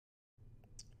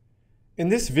In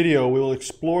this video, we will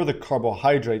explore the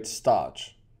carbohydrate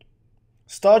starch.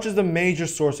 Starch is the major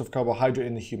source of carbohydrate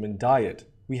in the human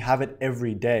diet. We have it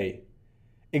every day.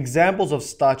 Examples of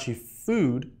starchy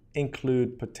food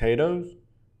include potatoes,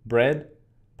 bread,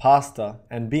 pasta,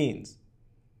 and beans.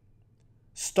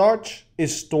 Starch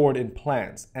is stored in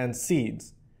plants and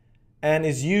seeds and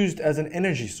is used as an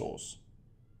energy source.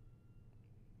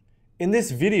 In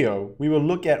this video, we will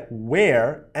look at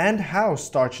where and how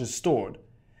starch is stored.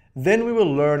 Then we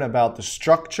will learn about the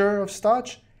structure of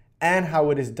starch and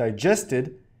how it is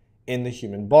digested in the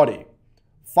human body.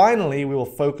 Finally, we will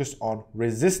focus on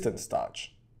resistant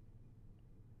starch.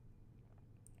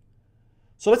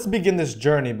 So let's begin this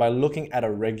journey by looking at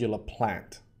a regular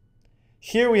plant.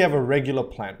 Here we have a regular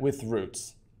plant with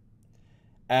roots,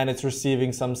 and it's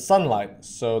receiving some sunlight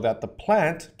so that the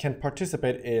plant can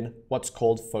participate in what's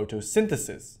called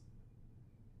photosynthesis.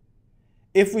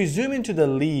 If we zoom into the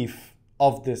leaf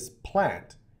of this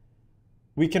plant,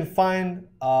 we can find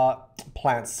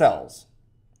plant cells.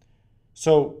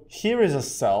 So here is a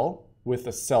cell with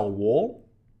a cell wall.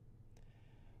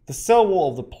 The cell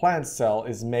wall of the plant cell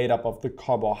is made up of the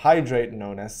carbohydrate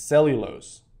known as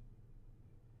cellulose.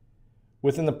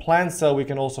 Within the plant cell, we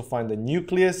can also find the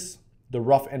nucleus, the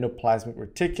rough endoplasmic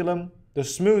reticulum, the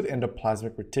smooth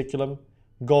endoplasmic reticulum,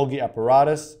 Golgi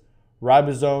apparatus,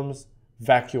 ribosomes,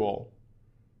 vacuole.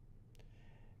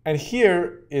 And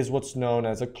here is what's known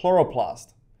as a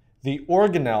chloroplast, the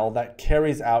organelle that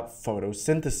carries out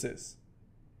photosynthesis.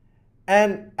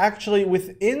 And actually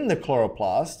within the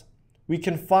chloroplast, we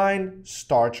can find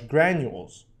starch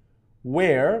granules,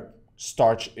 where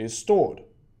starch is stored.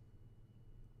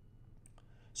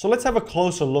 So let's have a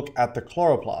closer look at the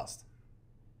chloroplast.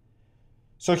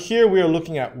 So here we are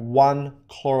looking at one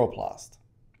chloroplast.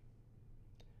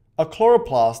 A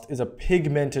chloroplast is a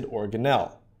pigmented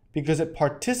organelle because it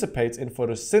participates in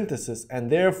photosynthesis and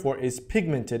therefore is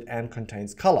pigmented and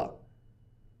contains color.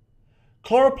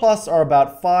 Chloroplasts are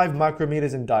about 5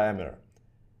 micrometers in diameter,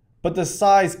 but the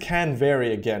size can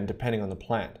vary again depending on the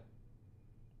plant.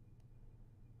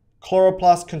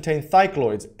 Chloroplasts contain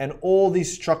thylakoids and all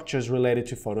these structures related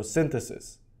to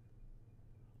photosynthesis.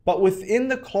 But within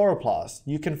the chloroplast,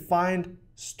 you can find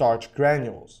starch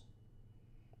granules.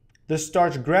 The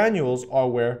starch granules are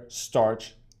where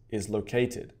starch is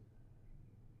located.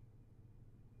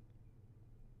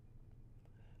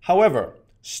 However,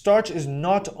 starch is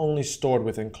not only stored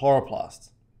within chloroplasts.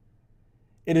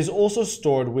 It is also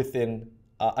stored within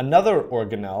another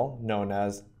organelle known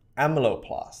as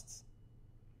amyloplasts.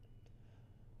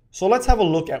 So let's have a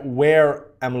look at where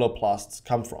amyloplasts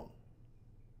come from.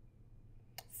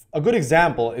 A good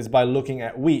example is by looking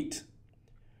at wheat.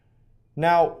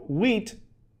 Now, wheat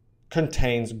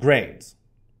contains grains.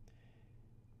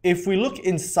 If we look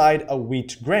inside a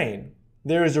wheat grain,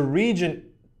 there is a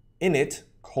region in it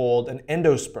called an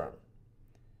endosperm.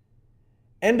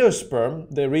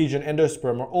 The region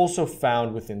endosperm are also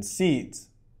found within seeds.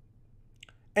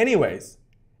 Anyways,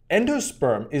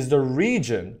 endosperm is the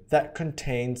region that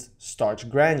contains starch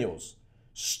granules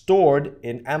stored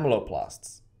in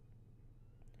amyloplasts.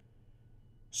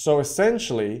 So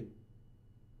essentially,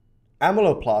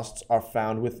 amyloplasts are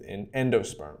found within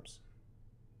endosperms.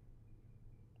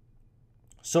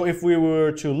 So if we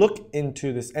were to look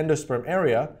into this endosperm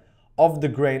area of the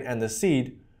grain and the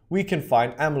seed, we can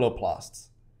find amyloplasts.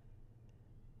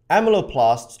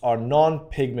 Amyloplasts are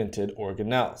non-pigmented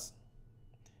organelles.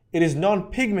 It is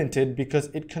non-pigmented because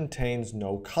it contains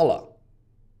no color.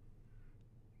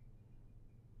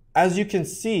 As you can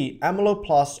see,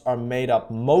 amyloplasts are made up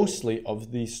mostly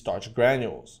of these starch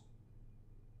granules.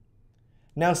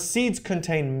 Now, seeds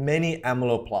contain many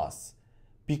amyloplasts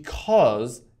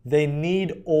because they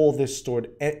need all this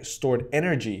stored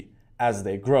energy as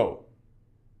they grow.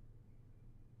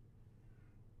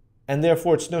 And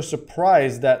therefore, it's no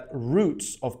surprise that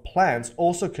roots of plants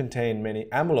also contain many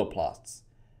amyloplasts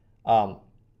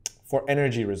for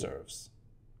energy reserves.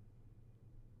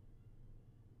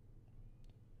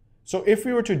 So if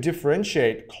we were to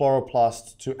differentiate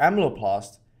chloroplasts to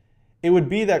amyloplasts, it would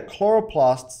be that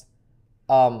chloroplasts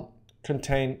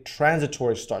contain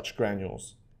transitory starch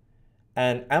granules,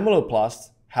 and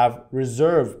amyloplasts have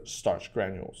reserve starch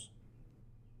granules.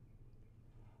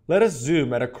 Let us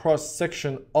zoom at a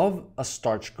cross-section of a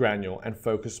starch granule and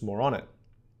focus more on it.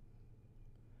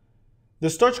 The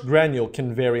starch granule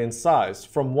can vary in size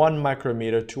from 1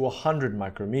 micrometer to 100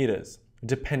 micrometers,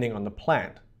 depending on the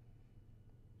plant.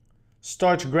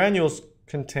 Starch granules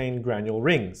contain granule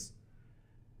rings.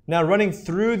 Now, running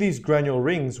through these granule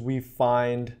rings, we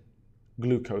find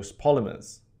glucose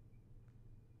polymers.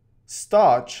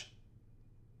 Starch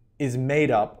is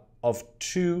made up of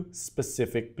two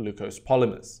specific glucose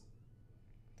polymers.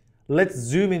 Let's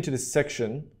zoom into this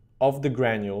section of the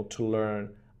granule to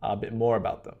learn a bit more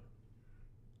about them.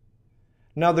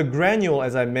 Now the granule,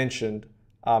 as I mentioned,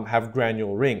 have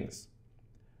granule rings.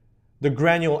 The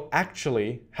granule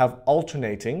actually have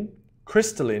alternating,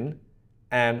 crystalline,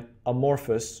 and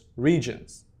amorphous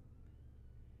regions.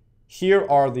 Here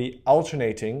are the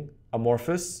alternating,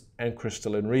 amorphous, and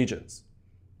crystalline regions.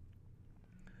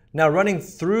 Now running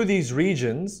through these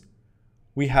regions,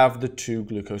 we have the two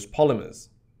glucose polymers.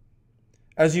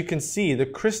 As you can see, the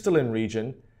crystalline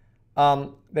region,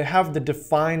 they have the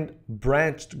defined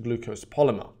branched glucose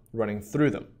polymer running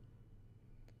through them.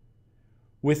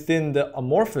 Within the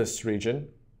amorphous region,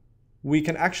 we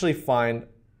can actually find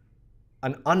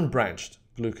an unbranched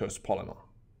glucose polymer.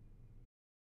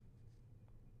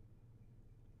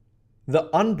 The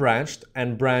unbranched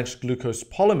and branched glucose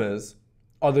polymers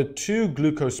are the two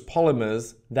glucose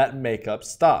polymers that make up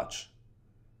starch.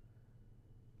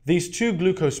 These two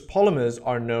glucose polymers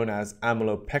are known as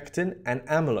amylopectin and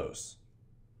amylose.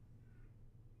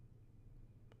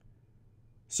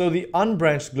 So the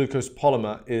unbranched glucose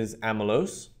polymer is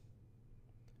amylose,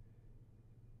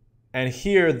 and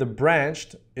here the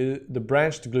branched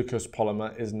glucose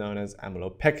polymer is known as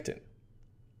amylopectin.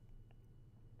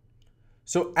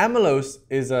 So amylose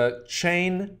is a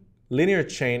linear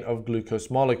chain of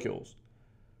glucose molecules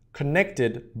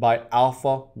connected by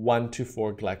alpha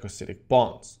 1,2,4 glycosidic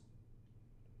bonds.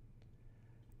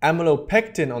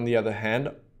 Amylopectin, on the other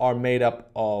hand, are made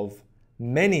up of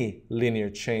many linear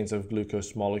chains of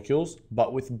glucose molecules,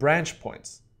 but with branch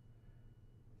points.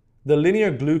 The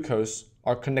linear glucose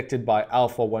are connected by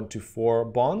alpha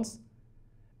 1,2,4 bonds,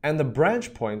 and the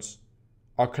branch points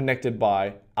are connected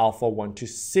by alpha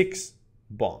 1,2,6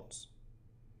 bonds.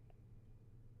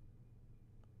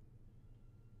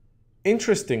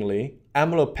 Interestingly,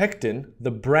 amylopectin,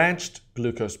 the branched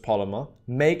glucose polymer,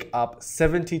 make up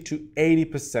 70 to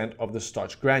 80% of the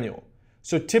starch granule.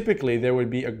 So typically there would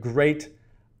be a greater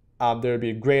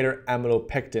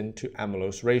amylopectin to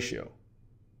amylose ratio.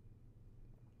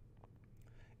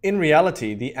 In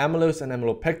reality, the amylose and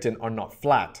amylopectin are not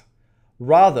flat.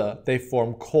 Rather, they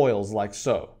form coils like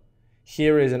so.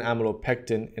 Here is an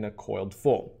amylopectin in a coiled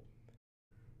form.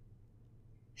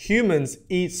 Humans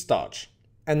eat starch,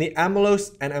 and the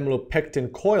amylose and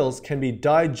amylopectin coils can be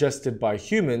digested by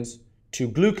humans to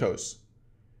glucose,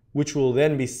 which will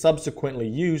then be subsequently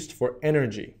used for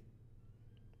energy.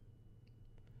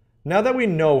 Now that we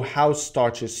know how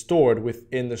starch is stored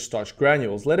within the starch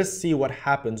granules, let us see what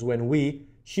happens when we,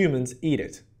 humans, eat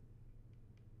it.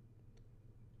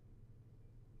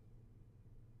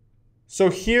 So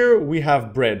here we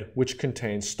have bread, which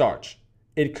contains starch.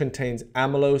 It contains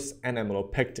amylose and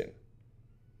amylopectin.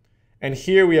 And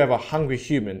here we have a hungry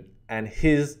human and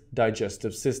his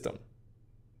digestive system.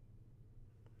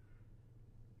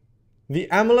 The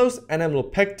amylose and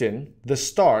amylopectin, the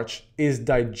starch, is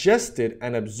digested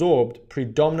and absorbed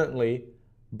predominantly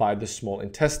by the small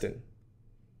intestine.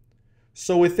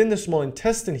 So within the small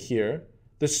intestine here,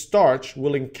 the starch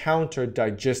will encounter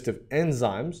digestive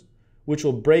enzymes, which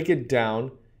will break it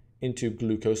down into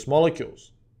glucose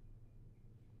molecules.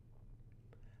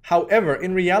 However,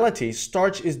 in reality,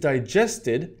 starch is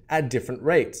digested at different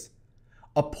rates.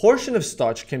 A portion of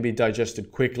starch can be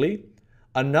digested quickly,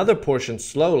 another portion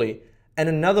slowly, and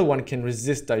another one can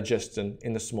resist digestion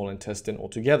in the small intestine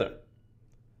altogether.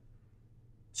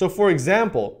 So for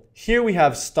example, here we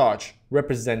have starch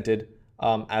represented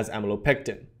as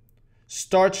amylopectin.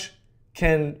 Starch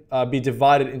can be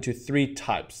divided into three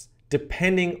types,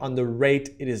 depending on the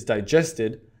rate it is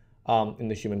digested in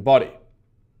the human body.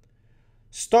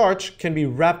 Starch can be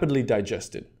rapidly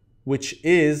digested, which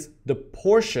is the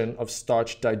portion of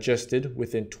starch digested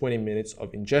within 20 minutes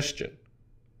of ingestion.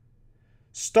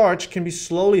 Starch can be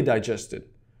slowly digested,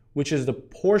 which is the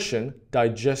portion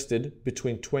digested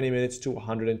between 20 minutes to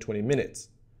 120 minutes.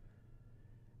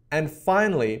 And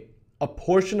finally, a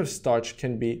portion of starch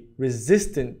can be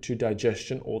resistant to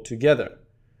digestion altogether,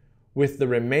 with the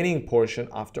remaining portion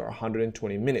after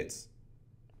 120 minutes.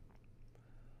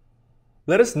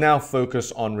 Let us now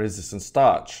focus on resistant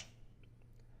starch.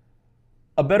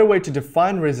 A better way to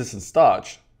define resistant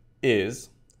starch is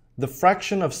the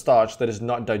fraction of starch that is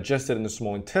not digested in the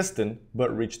small intestine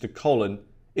but reached the colon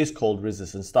is called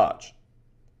resistant starch.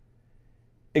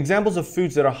 Examples of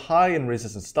foods that are high in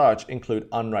resistant starch include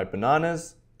unripe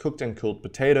bananas, cooked and cooled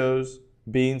potatoes,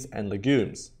 beans, and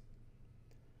legumes.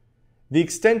 The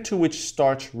extent to which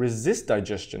starch resists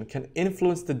digestion can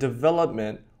influence the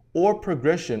development or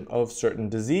progression of certain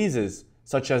diseases,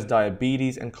 such as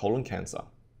diabetes and colon cancer.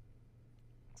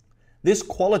 This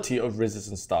quality of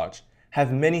resistant starch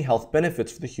have many health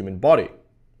benefits for the human body.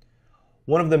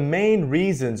 One of the main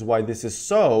reasons why this is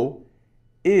so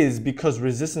is because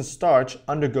resistant starch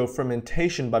undergo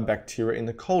fermentation by bacteria in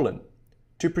the colon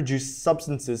to produce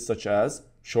substances such as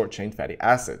short-chain fatty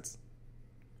acids.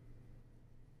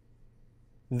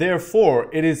 Therefore,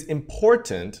 it is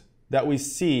important that we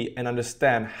see and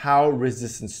understand how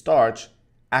resistant starch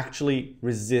actually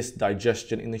resists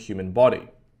digestion in the human body.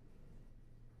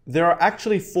 There are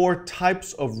actually 4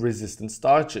 types of resistant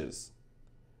starches.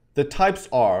 The types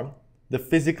are the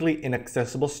physically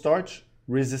inaccessible starch,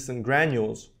 resistant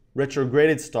granules,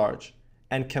 retrograded starch,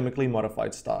 and chemically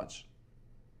modified starch.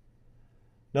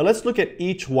 Now let's look at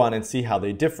each one and see how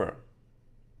they differ.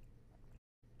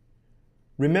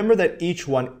 Remember that each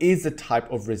one is a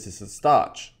type of resistant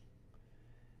starch,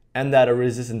 and that a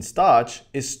resistant starch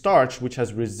is starch which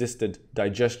has resisted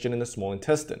digestion in the small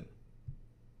intestine.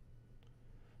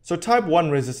 So type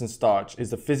 1 resistant starch is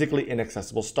the physically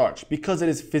inaccessible starch because it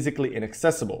is physically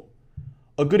inaccessible.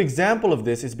 A good example of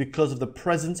this is because of the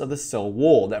presence of the cell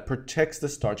wall that protects the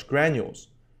starch granules.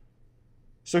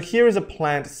 So here is a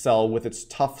plant cell with its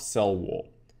tough cell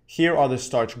wall. Here are the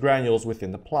starch granules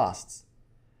within the plasts.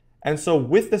 And so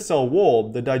with the cell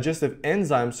wall, the digestive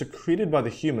enzymes secreted by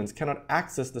the humans cannot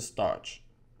access the starch.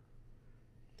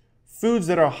 Foods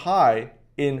that are high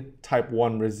in type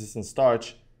 1 resistant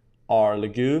starch are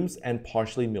legumes and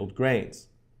partially milled grains.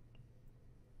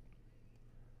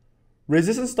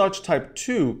 Resistant starch type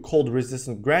 2, called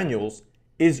resistant granules,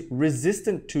 is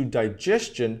resistant to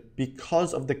digestion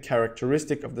because of the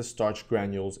characteristic of the starch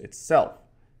granules itself.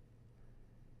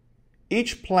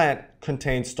 Each plant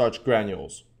contains starch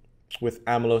granules with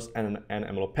amylose and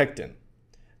amylopectin.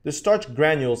 The starch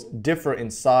granules differ in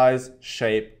size,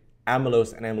 shape,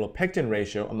 amylose and amylopectin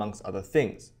ratio, amongst other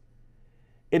things.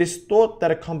 It is thought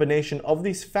that a combination of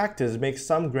these factors makes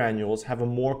some granules have a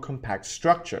more compact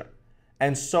structure,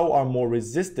 and so are more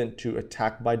resistant to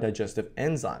attack by digestive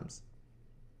enzymes.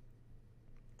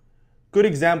 Good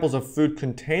examples of food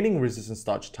containing resistant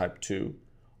starch type 2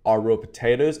 are raw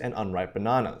potatoes and unripe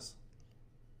bananas.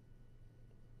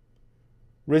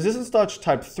 Resistant starch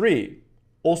type 3,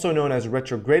 also known as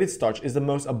retrograded starch, is the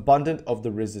most abundant of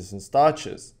the resistant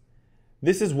starches.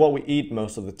 This is what we eat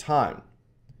most of the time,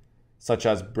 such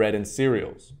as bread and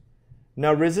cereals.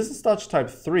 Now, resistant starch type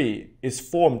 3 is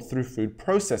formed through food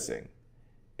processing.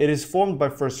 It is formed by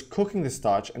first cooking the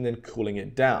starch and then cooling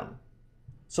it down.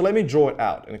 So let me draw it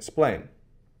out and explain.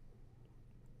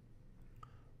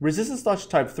 Resistant starch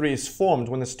type 3 is formed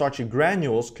when the starchy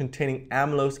granules containing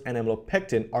amylose and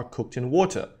amylopectin are cooked in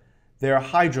water. They are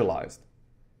hydrolyzed.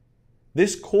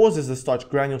 This causes the starch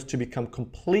granules to become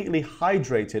completely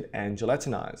hydrated and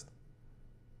gelatinized.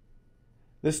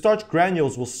 The starch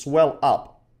granules will swell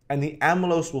up and the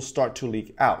amylose will start to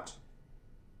leak out.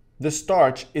 The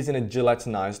starch is in a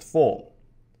gelatinized form.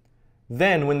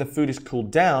 Then, when the food is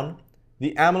cooled down,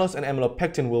 the amylose and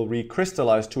amylopectin will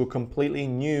recrystallize to a completely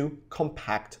new,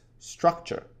 compact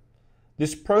structure.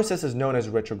 This process is known as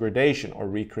retrogradation or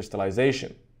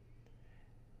recrystallization.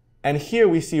 And here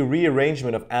we see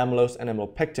rearrangement of amylose and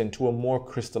amylopectin to a more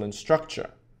crystalline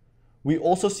structure. We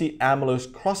also see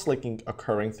amylose cross-linking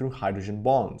occurring through hydrogen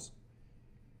bonds.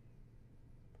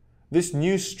 This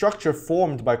new structure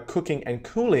formed by cooking and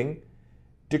cooling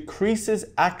decreases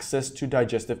access to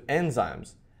digestive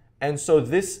enzymes, and so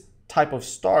this type of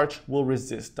starch will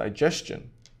resist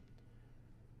digestion.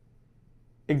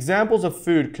 Examples of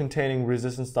food containing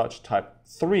resistant starch type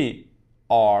 3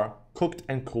 are cooked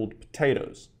and cooled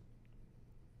potatoes.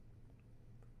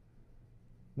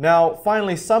 Now,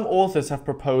 finally, some authors have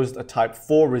proposed a type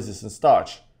 4 resistant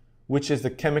starch, which is the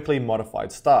chemically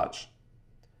modified starch.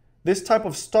 This type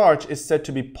of starch is said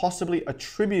to be possibly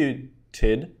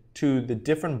attributed to the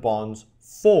different bonds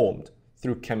formed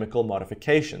through chemical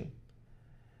modification.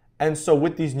 And so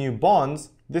with these new bonds,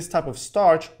 this type of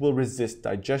starch will resist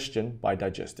digestion by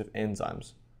digestive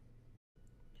enzymes.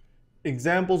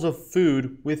 Examples of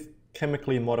food with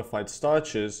chemically modified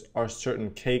starches are certain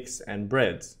cakes and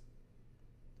breads.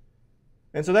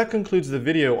 And so that concludes the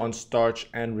video on starch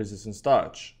and resistant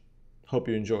starch. Hope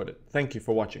you enjoyed it. Thank you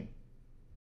for watching.